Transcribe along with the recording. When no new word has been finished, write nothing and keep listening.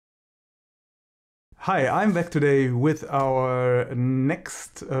Hi, I'm back today with our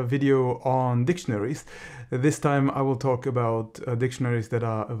next video on dictionaries. This time I will talk about dictionaries that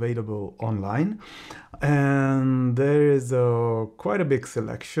are available online. And there is quite a big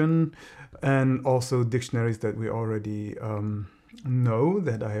selection, and also dictionaries that we already know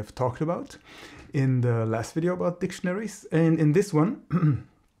that I have talked about in the last video about dictionaries. And in this one,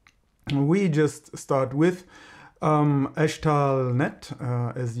 we just start with Eshtal.net,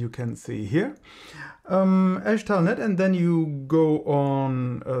 as you can see here. Eshtal.net, and then you go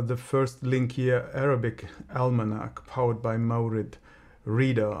on the first link here, Arabic Almanac, powered by Maurid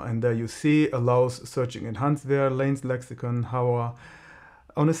Reader, and there you see allows searching in Hanswehr, Lane's Lexicon, Hauer,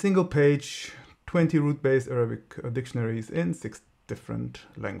 on a single page, 20 root-based Arabic dictionaries in 6 different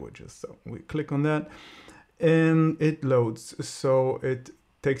languages. So we click on that and it loads. So it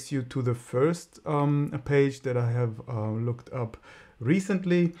takes you to the first page that I have looked up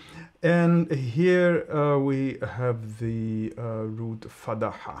recently, and here we have the root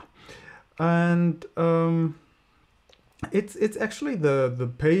fadaha, and it's actually the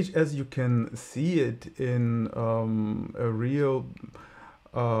page as you can see it in a real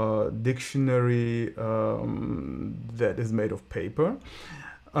dictionary that is made of paper.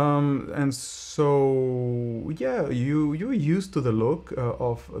 And so, yeah, you're used to the look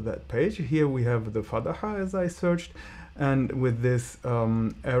of that page. Here we have the fadaha as I searched, and with this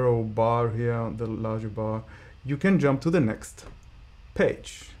arrow bar here, the larger bar, you can jump to the next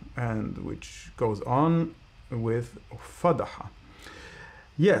page, and which goes on with fadaha.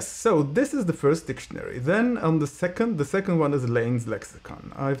 Yes, so this is the first dictionary. Then on the second one is Lane's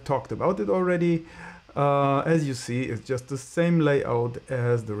Lexicon. I've talked about it already. As you see, it's just the same layout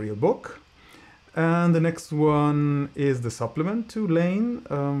as the real book. And the next one is the supplement to Lane,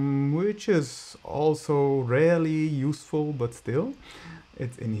 which is also rarely useful, but still,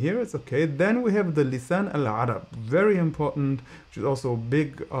 it's in here, it's okay. Then we have the Lisan al-Arab, very important, which is also a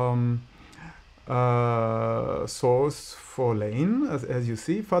big source for Lane, as you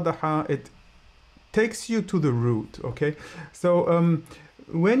see. Fadaha, it takes you to the root, okay? So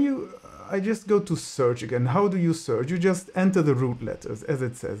I just go to search again. How do you search? You just enter the root letters, as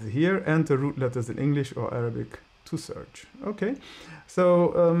it says here. Enter root letters in English or Arabic to search. Okay,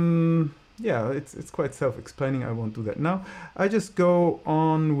 so yeah, it's quite self-explaining. I won't do that now. I just go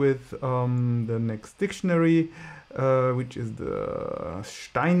on with the next dictionary, which is the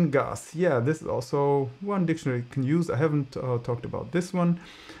Steingas. Yeah, this is also one dictionary you can use. I haven't talked about this one.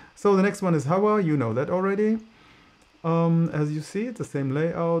 So the next one is Hauer. You know that already. As you see, it's the same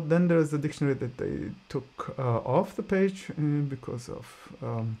layout. Then there's a dictionary that they took off the page because of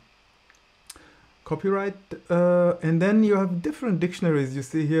copyright. And then you have different dictionaries. You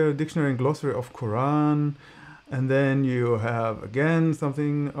see here, dictionary and glossary of Quran. And then you have again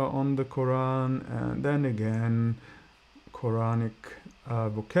something on the Quran. And then again, Quranic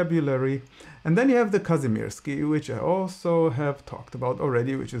vocabulary. And then you have the Kazimiersky, which I also have talked about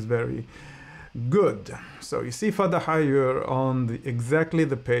already, which is very good. So you see fadaha, you're on exactly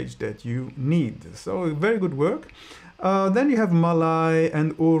the page that you need. So very good work. Then you have Malay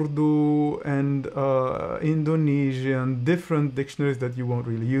and Urdu and Indonesian, different dictionaries that you won't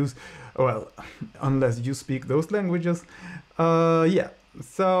really use, well, unless you speak those languages. Yeah,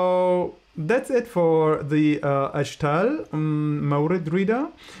 so that's it for the Eshtal Maurid Reader.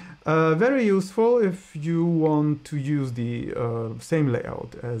 Very useful if you want to use the same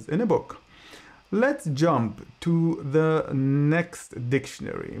layout as in a book. Let's jump to the next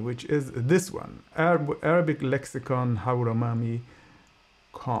dictionary, which is this one, Arabic Lexicon Hauramami.com.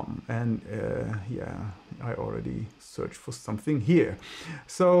 And yeah, I already searched for something here.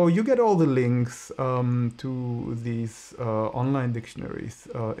 So you get all the links to these online dictionaries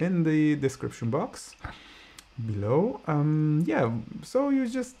in the description box below. Yeah, so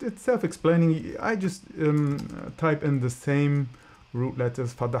it's self-explaining. I just type in the same root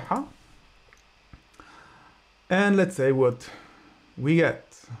letters, fadaha. And let's say what we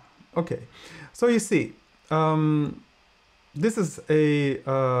get. Okay, so you see, this is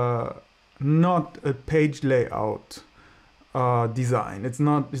not a page layout design. It's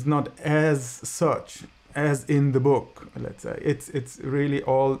not as such as in the book. Let's say it's really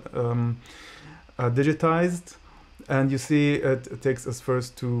all digitized, and you see it takes us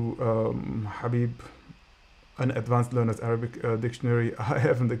first to Habib, an advanced learner's Arabic dictionary. I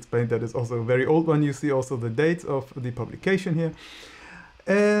haven't explained that. It's also a very old one. You see also the dates of the publication here.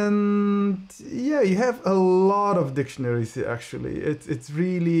 And yeah, you have a lot of dictionaries here, actually. It's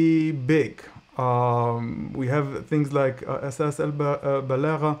really big. We have things like Asas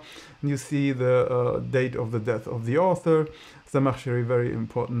al-Balagha, and you see the date of the death of the author. Zamakhshari, very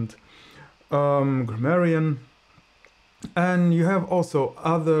important. grammarian, and you have also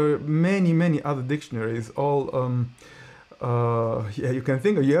many other dictionaries, all yeah, you can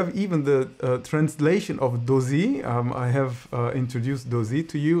think of. You have even the translation of dozi. I have introduced dozi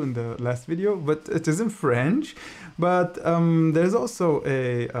to you in the last video, but it is in French. But there's also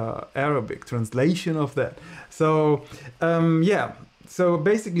a Arabic translation of that. So yeah, so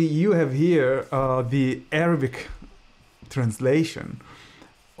basically you have here the Arabic translation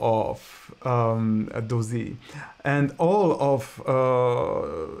of dozi, and all of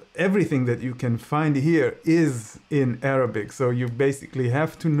everything that you can find here is in Arabic. So you basically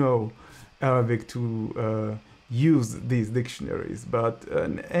have to know Arabic to use these dictionaries. But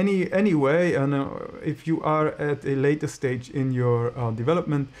anyway, if you are at a later stage in your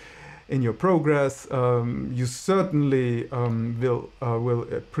development, in your progress, you certainly will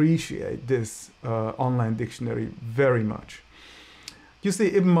appreciate this online dictionary very much. You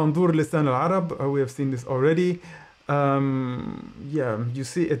see Ibn Mandur Lisan al-Arab, we have seen this already. Yeah, you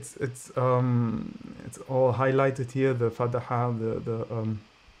see it's all highlighted here, the Fadaha,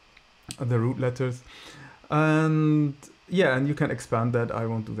 the root letters. And yeah, and you can expand that. I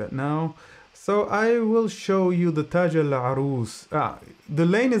won't do that now. So I will show you the Taj al-Arus. The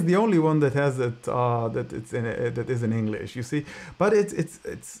lane is the only one that has it that is in English. You see, but it's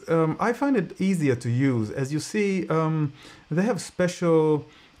I find it easier to use. As you see, they have special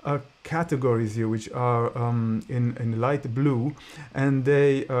categories here, which are in light blue, and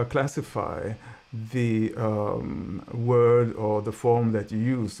they classify the word or the form that you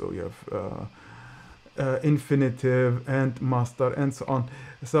use. So you have infinitive and masdar and so on.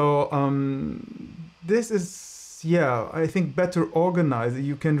 So this is, yeah, I think better organized.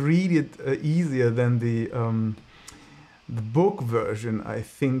 You can read it easier than the book version, I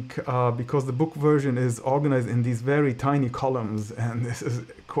think, because the book version is organized in these very tiny columns, and this is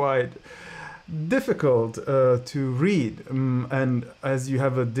quite difficult to read. And as you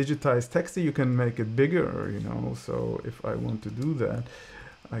have a digitized text, you can make it bigger, you know. So if I want to do that,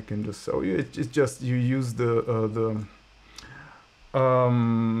 I can just show you. It's just you use the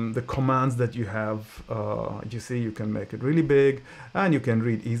commands that you have. You see, you can make it really big, and you can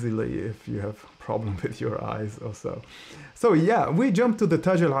read easily if you have problem with your eyes or so. So yeah, we jump to the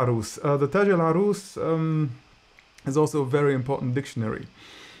Taj al-Arus. The Taj al-Arus is also a very important dictionary,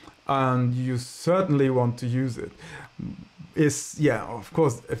 and you certainly want to use it. Is, yeah, of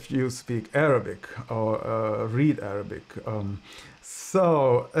course, if you speak Arabic or read Arabic.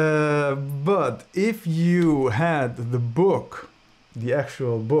 But if you had the book, the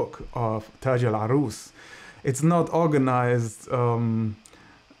actual book of Taj al-Arus, it's not organized.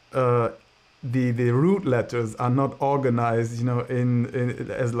 The root letters are not organized, you know, in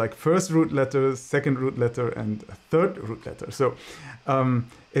as like first root letter, second root letter, and third root letter. So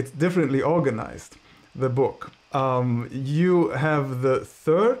it's differently organized, the book. You have the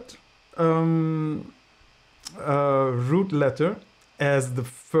third root letter as the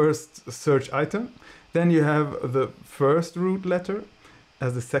first search item. Then you have the first root letter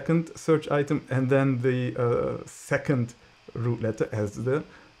as the second search item, and then the second root letter as the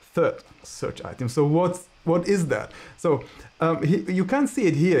third search item. So what is that? So you can't see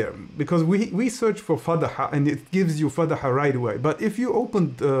it here because we search for Fadaha and it gives you Fadaha right away. But if you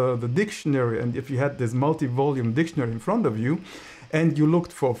opened the dictionary, and if you had this multi-volume dictionary in front of you, and you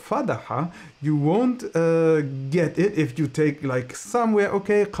looked for Fadaha, you won't get it if you take like somewhere,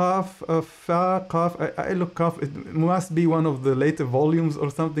 okay, Qaf, Fa, Qaf, I look Qaf, it must be one of the later volumes or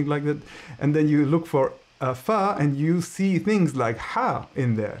something like that. And then you look for Fa, and you see things like Ha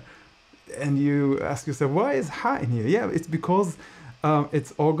in there. And you ask yourself, why is Ha in here? Yeah, it's because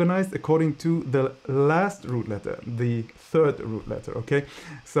it's organized according to the last root letter, the third root letter, okay?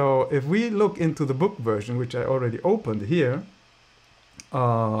 So if we look into the book version, which I already opened here,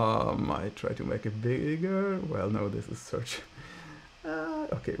 I try to make it bigger. Well, no, this is search.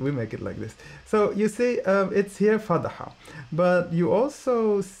 Okay, we make it like this. So you see, it's here Fadaha, but you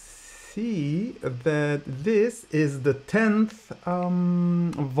also see that this is the 10th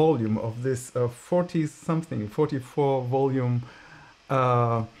volume of this 44 volume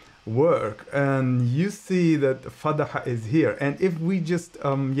work, and you see that Fadaha is here. And if we just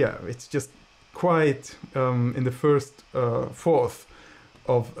yeah, it's just quite in the first fourth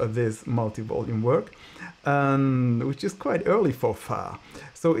of this multi-volume work, and which is quite early for Fa.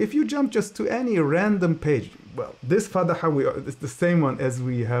 So if you jump just to any random page, well, this Fadaha is the same one as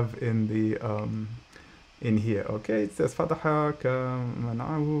we have in the in here. Okay, it says Fadaha ka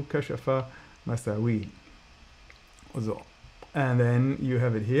man'ahu kashafa masawi. And then you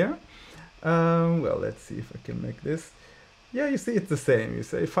have it here. Well, let's see if I can make this. Yeah, you see it's the same. You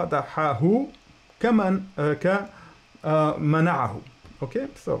say فتحه كمن منعه. Okay,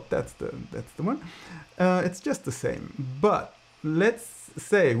 so that's the one. It's just the same. But let's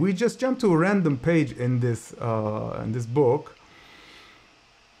say we just jump to a random page in this book,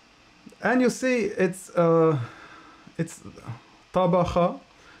 and you see it's طبخ,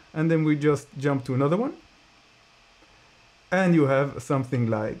 and then we just jump to another one, and you have something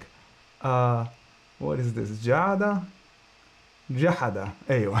like what is this? جعد جحد.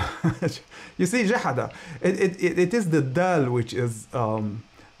 أيوة. You see جحد. It is the dal which is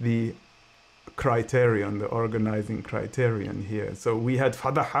the criterion, the organizing criterion here. So we had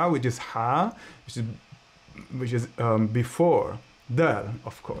fadaha, which is ha, which is before dal,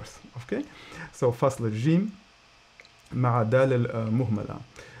 of course. Okay, so فصل الجيم مع دال المهملة.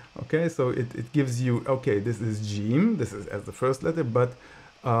 Okay, so it gives you, okay, this is jim, this is as the first letter, but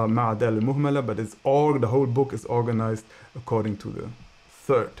مع دال المهملة, but it's all, the whole book is organized according to the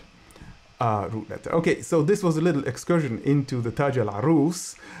third root letter. Okay, so this was a little excursion into the Taj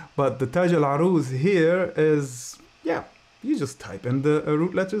al-Arus, but the Taj al-Arus here is, yeah, you just type in the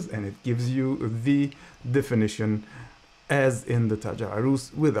root letters and it gives you the definition as in the Taj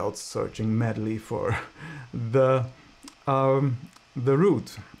al-Arus without searching madly for the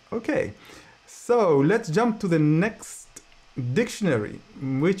root. Okay, so let's jump to the next dictionary,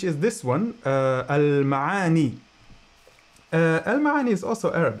 which is this one, Al-Ma'ani. Al-Ma'ani is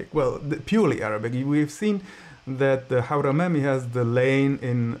also Arabic, well, purely Arabic. We've seen that the Hawramami has the lane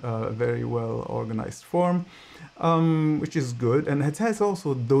in a very well organized form, which is good, and it has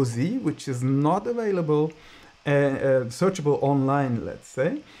also Dozi, which is not available, searchable online, let's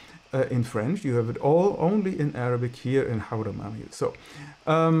say, in French. You have it all only in Arabic here in Hawramami. So,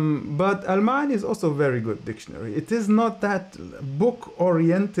 but Al-Ma'ani is also a very good dictionary. It is not that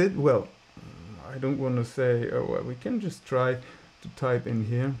book-oriented. Well, I don't want to say, well, we can just try to type in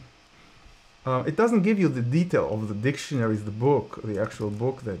here. It doesn't give you the detail of the dictionaries, the book, the actual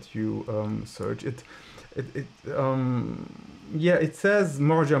book that you search. Yeah, it says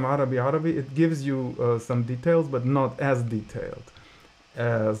Mu'jam Arabi Arabi. It gives you some details, but not as detailed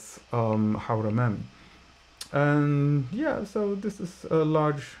as Hawramami. And yeah, so this is a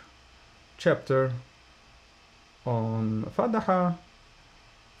large chapter on Fadaha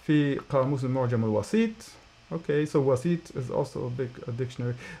في قاموس المعجم الوسيط. Okay, so Wasit is also a big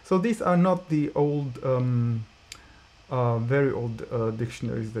dictionary. So these are not the old, very old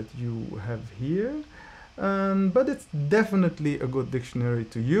dictionaries that you have here, but it's definitely a good dictionary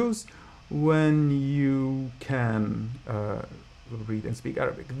to use when you can read and speak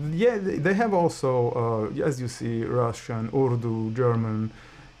Arabic. Yeah, they have also, as you see, Russian, Urdu, German,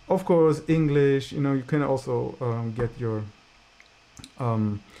 of course, English. You know, you can also get your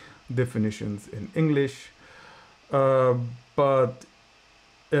definitions in English, but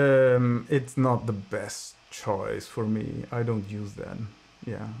it's not the best choice for me. I don't use that.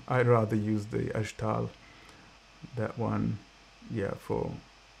 Yeah, I'd rather use the Ashtal, that one, yeah, for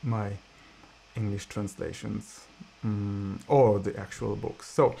my English translations or the actual books.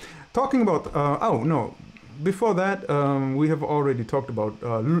 So talking about, oh no, before that we have already talked about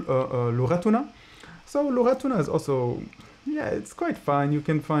Lughatuna. So Lughatuna is also, yeah, it's quite fine. You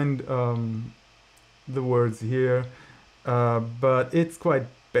can find the words here, but it's quite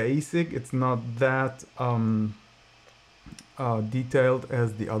basic. It's not that detailed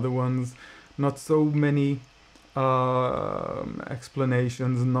as the other ones. Not so many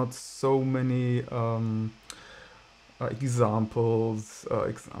explanations, not so many examples,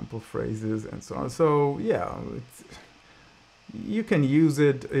 example phrases, and so on. So yeah, you can use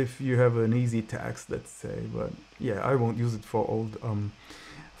it if you have an easy text, let's say, but yeah, I won't use it for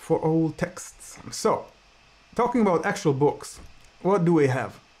old texts. So, talking about actual books, what do we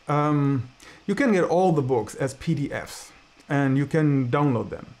have? You can get all the books as PDFs, and you can download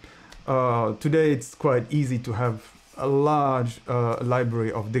them. Today, it's quite easy to have a large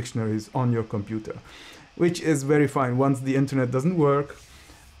library of dictionaries on your computer, which is very fine once the internet doesn't work,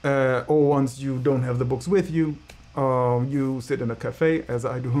 or once you don't have the books with you. You sit in a cafe, as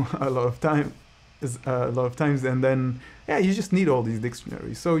I do a lot of times, and then yeah, you just need all these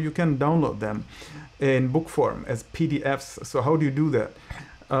dictionaries. So you can download them in book form as PDFs. So how do you do that?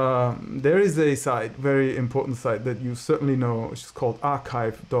 There is a site, very important site that you certainly know, which is called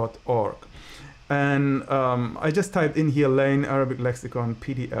archive.org. And I just typed in here Lane Arabic Lexicon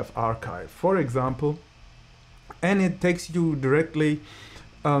PDF archive, for example, and it takes you directly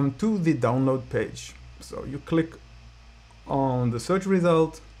to the download page. So you click on the search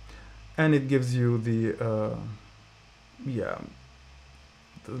result, and it gives you the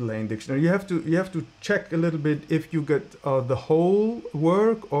Lane dictionary. You have to check a little bit if you get the whole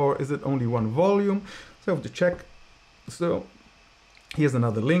work or is it only one volume. So I have to check. So here's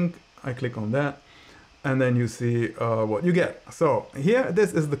another link. I click on that, and then you see what you get. So here,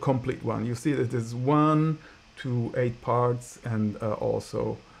 this is the complete one. You see that there's 1 to 8 parts, and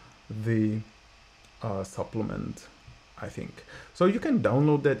also the supplement, I think. So you can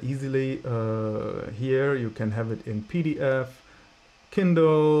download that easily. Here you can have it in PDF,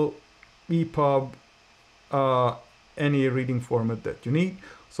 Kindle, EPUB, any reading format that you need.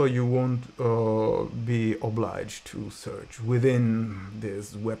 So you won't be obliged to search within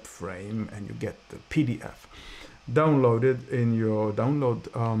this web frame, and you get the PDF downloaded in your download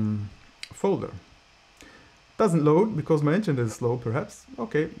folder. Doesn't load because my internet is slow, perhaps.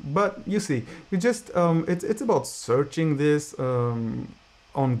 Okay, but you see, you just it's about searching this on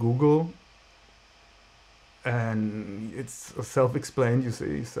Google, and it's self-explained. You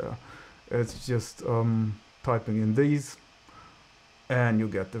see, so it's just typing in these, and you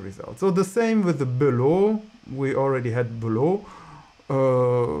get the result. So the same with the below. We already had below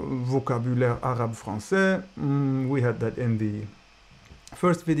vocabulaire arabe français. We had that in the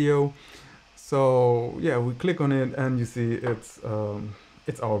first video. So yeah, we click on it, and you see it's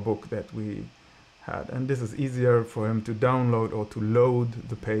our book that we had, and this is easier for him to download or to load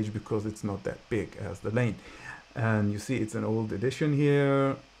the page because it's not that big as the Lane. And you see it's an old edition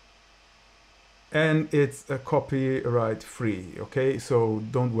here, and it's a copyright free. Okay, so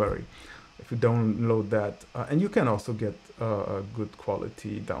don't worry if you download that, and you can also get a good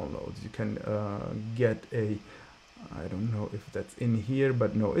quality downloads. You can get a, I don't know if that's in here,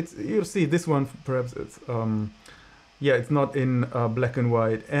 but no, it's, you'll see this one, perhaps it's yeah, it's not in black and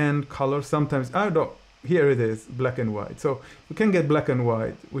white and color. Sometimes I don't, here it is, black and white. So you can get black and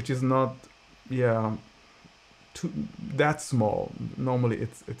white, which is not, yeah, that small. Normally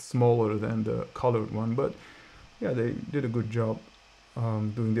it's smaller than the colored one, but yeah, they did a good job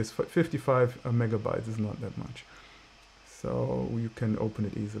doing this. 55 megabytes is not that much, so you can open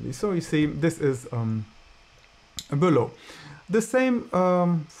it easily. So you see, this is below. The same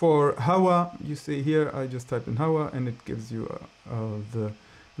for Hawa. You see here, I just type in Hawa, and it gives you the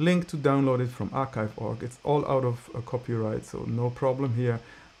link to download it from archive.org. It's all out of copyright, so no problem here.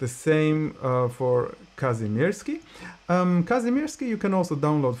 The same for Kazimierski. Kazimierski you can also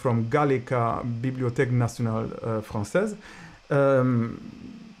download from Gallica, Bibliothèque Nationale Française.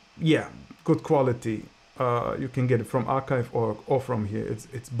 Yeah, good quality. You can get it from archive.org or from here.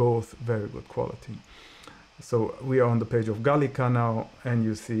 It's both very good quality. So we are on the page of Gallica now, and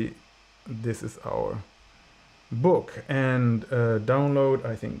you see this is our book, and download,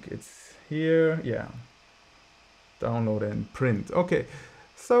 I think it's here. Yeah, download and print. Okay,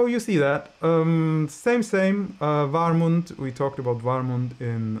 so you see that same Warmund. We talked about Warmund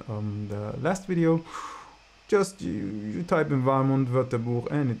in the last video. Just you type in Warmund Wörterbuch,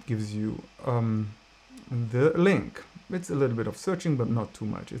 and it gives you the link. It's a little bit of searching, but not too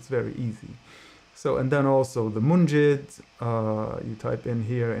much. It's very easy. So, and then also the Munjid, you type in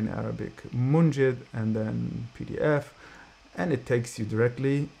here in Arabic Munjid, and then PDF, and it takes you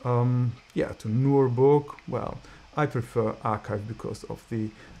directly, yeah, to Noor book. Well, I prefer archive because of the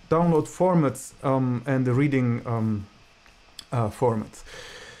download formats and the reading formats.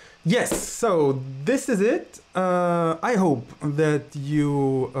 Yes, so this is it. I hope that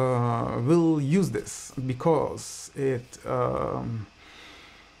you will use this because it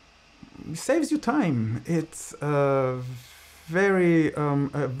saves you time. It's a very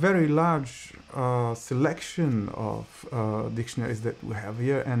large selection of dictionaries that we have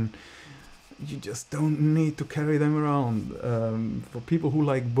here, and you just don't need to carry them around. For people who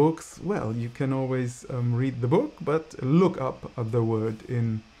like books, well, you can always read the book, but look up the word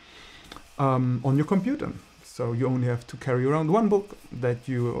in on your computer. So you only have to carry around one book that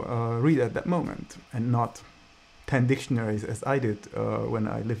you read at that moment, and not 10 dictionaries as I did when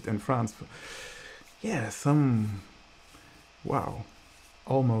I lived in France. Yeah, wow,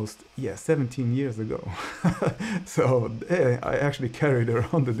 almost, yeah, 17 years ago. So yeah, I actually carried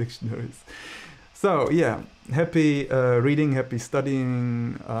around the dictionaries. So yeah, happy reading, happy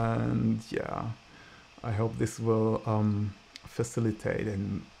studying, and yeah, I hope this will facilitate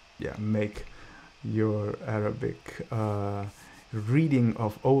and yeah, make your Arabic reading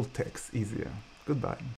of old texts easier. Goodbye.